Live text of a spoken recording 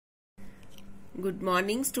Good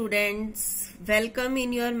morning students. Welcome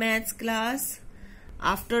in your maths class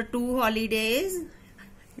after 2 holidays.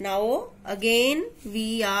 Now again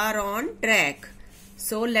we are on track.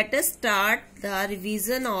 So let us start the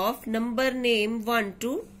revision of number name 1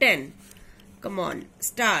 to 10. Come on,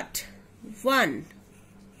 start. 1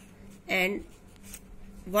 and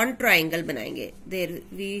one triangle बनाएंगे. There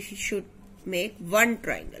we should make one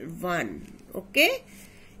triangle. 1. Okay?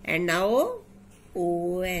 And now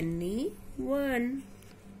O-N-E 1.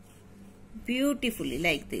 Beautifully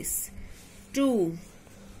like this. 2.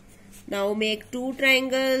 Now make 2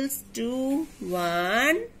 triangles. 2,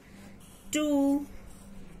 1, 2.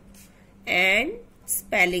 And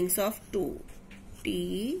spellings of 2.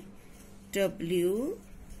 T, W,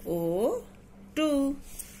 O, 2.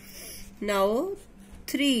 Now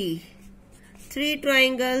 3. 3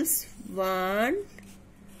 triangles. 1,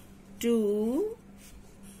 2,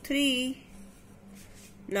 3.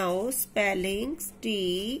 Now spellings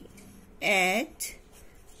T, H,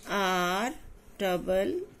 R,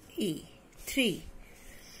 double E. 3.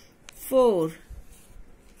 4.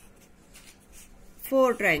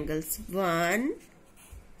 4 triangles. 1,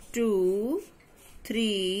 2,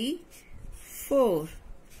 3, 4.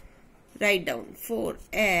 Write down 4.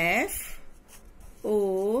 F,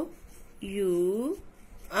 O, U,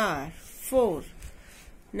 R. 4.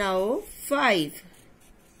 Now 5.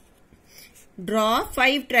 Draw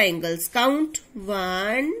 5 triangles. Count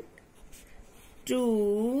 1,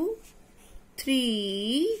 2,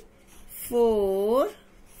 3, 4,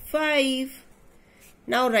 5.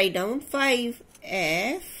 Now write down 5.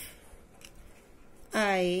 F,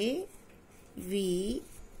 I, V,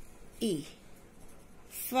 E.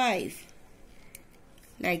 5.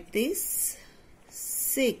 Like this.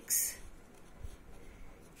 6.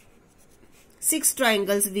 6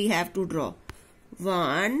 triangles we have to draw.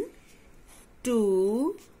 1,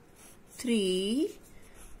 2, 3,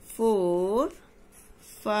 4,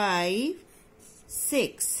 5,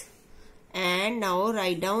 6. And now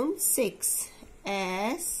write down 6.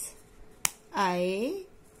 S, I,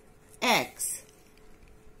 X.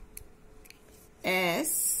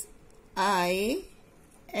 S, I,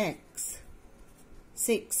 X.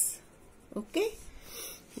 6. Okay?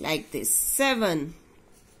 Like this. 7.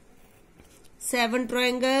 7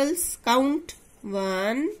 triangles. Count.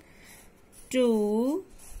 1, 2,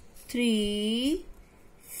 3,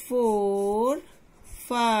 4,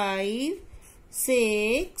 5,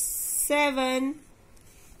 6, 7.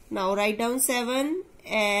 Now write down 7.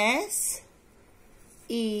 S,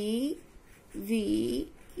 E, V,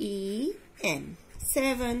 E, N.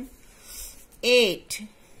 7. 8.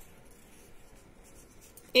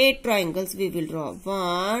 8 triangles we will draw.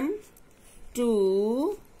 1,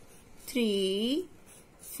 2, 3,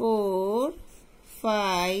 4,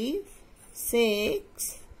 5,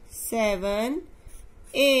 6, 7,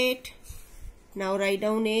 8. Now write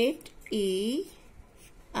down 8. E,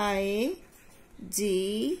 I,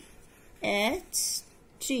 G, H,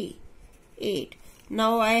 T. 8.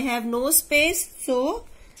 Now I have no space, so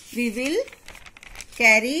we will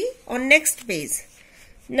carry on next page.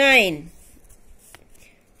 9.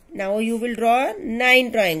 Now you will draw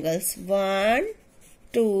 9 triangles. 1,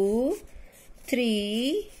 2,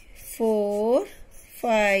 3, 4,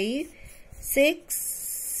 5, 6,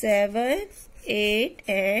 7, 8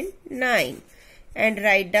 and 9. And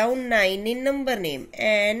write down 9 in number name.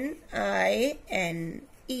 N-I-N-E.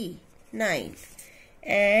 9.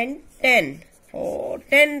 And 10. Oh,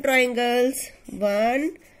 10 triangles.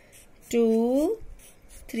 1, 2,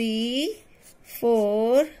 3,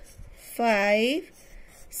 4, 5,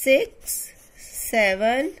 6,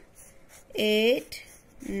 7, 8,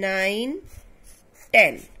 9,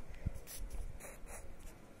 10.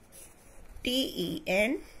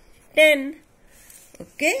 T-E-N. 10.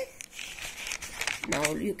 Okay.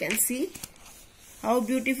 Now you can see how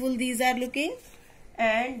beautiful these are looking,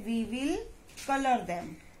 and we will color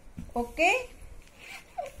them. Okay.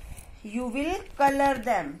 You will color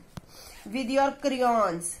them with your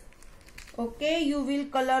crayons. Okay. You will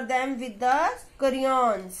color them with the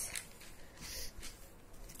crayons.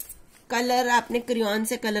 Colour आपने crayon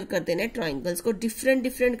से colour कर देना है. Triangles को different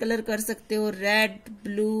different colour कर सकते हो. Red,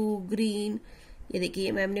 blue, green. ये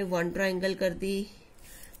देखिए मैंने 1 ट्राइंगल कर दी.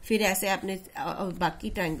 फिर ऐसे आपने बाकी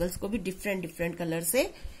ट्राइंगल्स को भी डिफरेंट डिफरेंट कलर से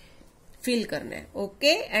फिल करना है.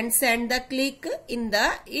 Okay. And send the click in the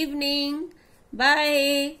evening.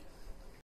 Bye.